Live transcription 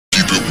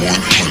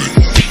100.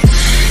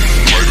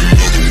 Light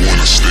another one,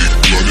 I stay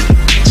flooded.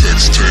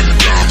 Text 10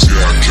 dimes,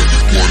 yeah, I kept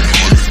it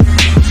 100.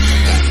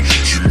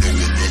 You know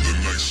another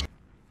nice.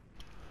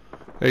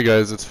 Hey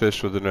guys, it's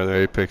Fish with another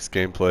Apex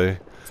gameplay.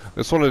 I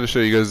just wanted to show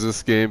you guys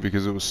this game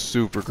because it was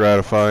super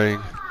gratifying.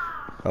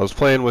 I was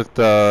playing with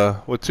two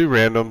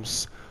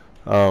randoms,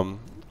 and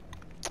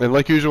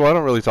like usual, I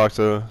don't really talk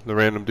to the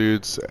random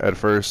dudes at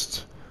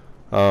first,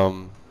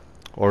 or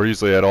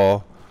usually at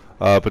all.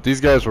 But these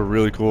guys were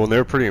really cool, and they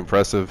were pretty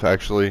impressive,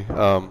 actually.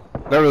 Not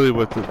really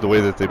with the way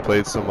that they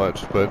played so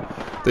much, but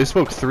they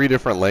spoke 3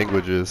 different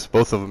languages.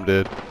 Both of them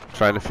did,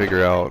 trying to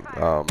figure out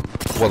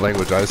what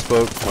language I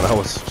spoke when I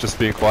was just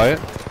being quiet.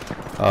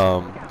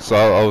 So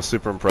I was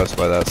super impressed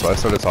by that. So I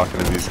started talking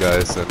to these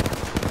guys, and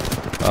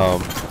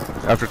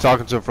after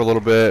talking to them for a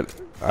little bit,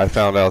 I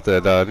found out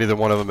that neither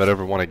one of them had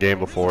ever won a game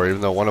before,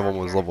 even though one of them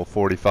was level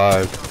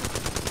 45.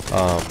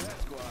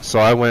 So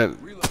I went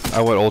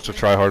ultra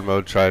tryhard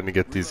mode, trying to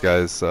get these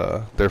guys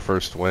their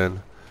first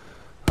win.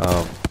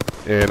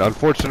 And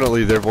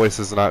unfortunately, their voice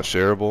is not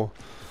shareable,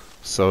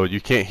 so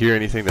you can't hear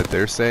anything that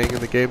they're saying in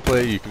the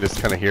gameplay. You can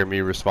just kind of hear me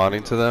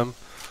responding to them,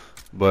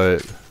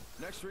 but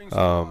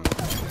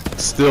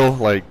still,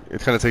 like,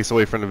 it kind of takes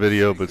away from the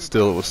video. But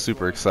still, it was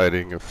super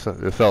exciting. It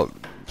felt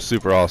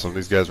super awesome.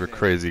 These guys were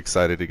crazy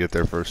excited to get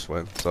their first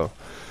win. So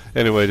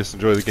anyway, just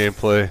enjoy the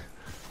gameplay,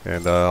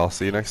 and I'll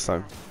see you next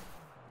time.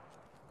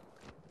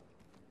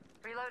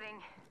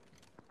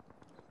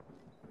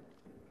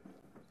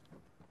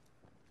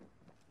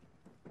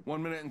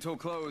 1 minute until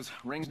close.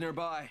 Rings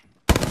nearby.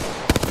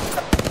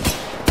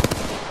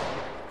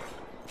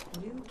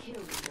 New kill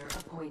leader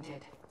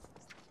appointed.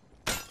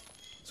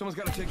 Someone's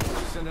got to take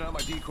sending out my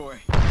decoy.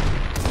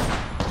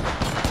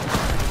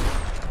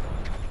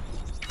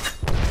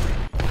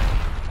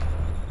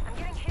 I'm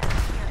getting hit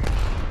here.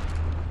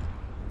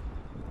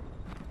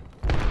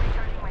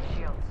 Recharging my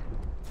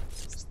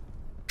shields.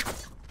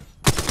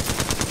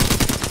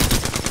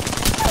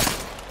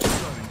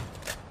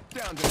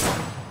 Down there.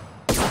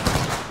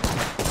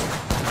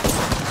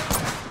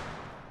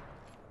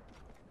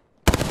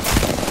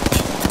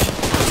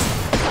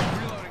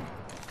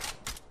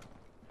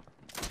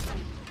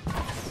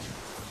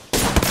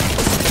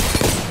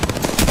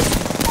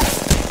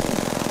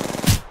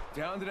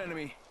 Downed an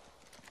enemy.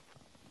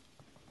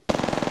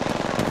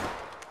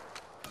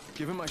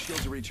 Give him my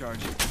shield to recharge.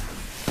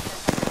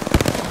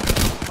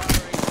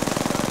 Firing.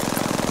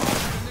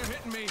 They're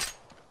hitting me.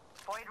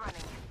 Void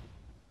running.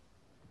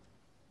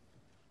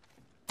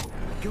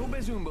 Go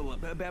bazoomba,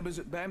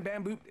 bam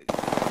bam boop.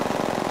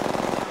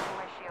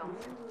 My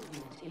shields.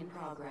 Movement in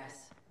progress.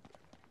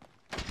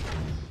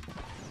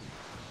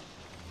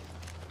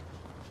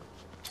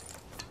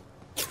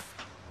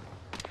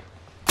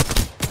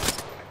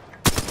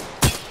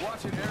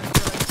 Watch it, Eric.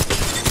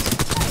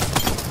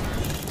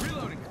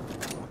 Reloading.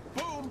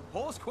 Boom.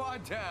 Whole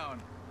squad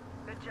down.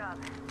 Good job.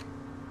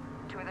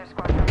 2 of their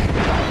squad members.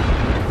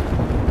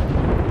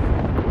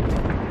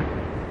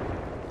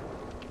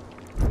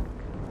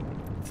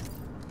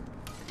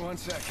 One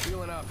sec.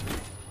 Healing up.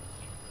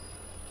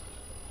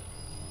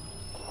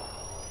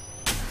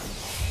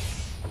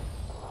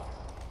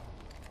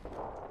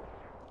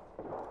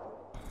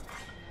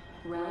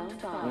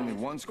 Round 5. Only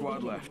 1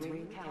 squad left.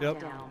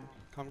 Yep.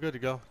 I'm good to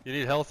go. You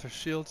need health or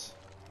shields?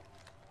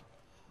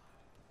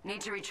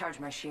 Need to recharge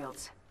my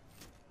shields.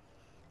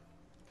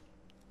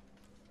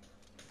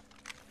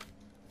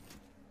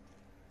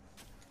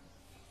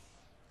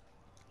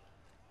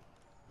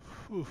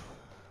 Whew.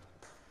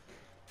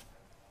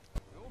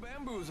 No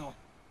bamboozle.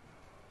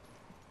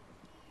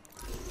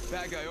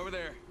 Bad guy over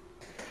there.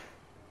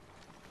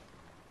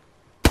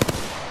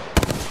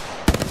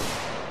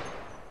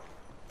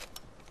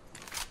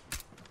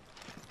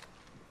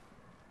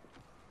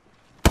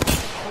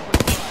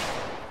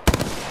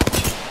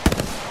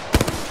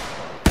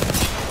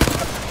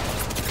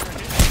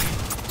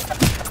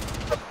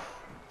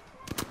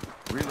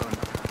 Reloading.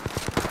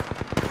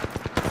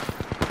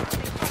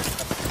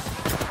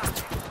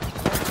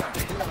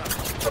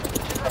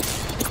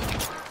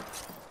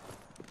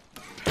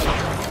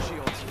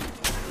 Shields.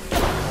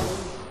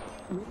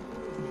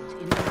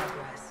 In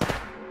progress.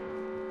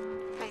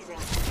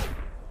 Phasing.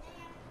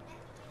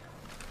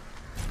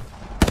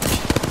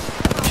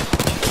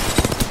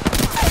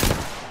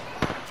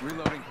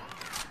 Reloading.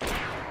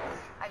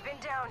 I've been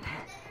down.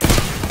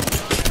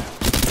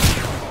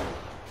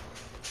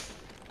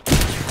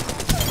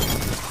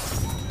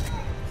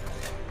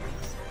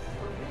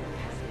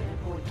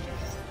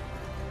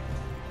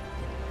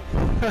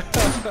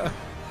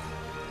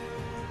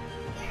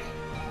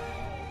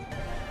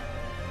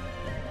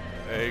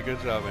 Hey, good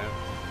job, man.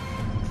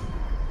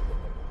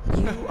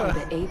 You are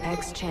the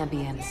Apex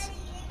champions.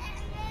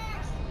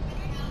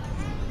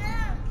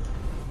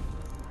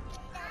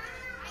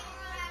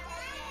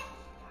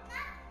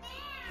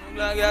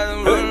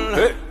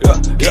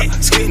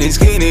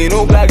 Skinny,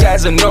 no black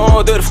guys and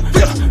no dirt.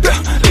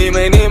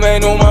 Nime,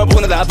 no my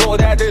buna da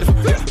toda dirt.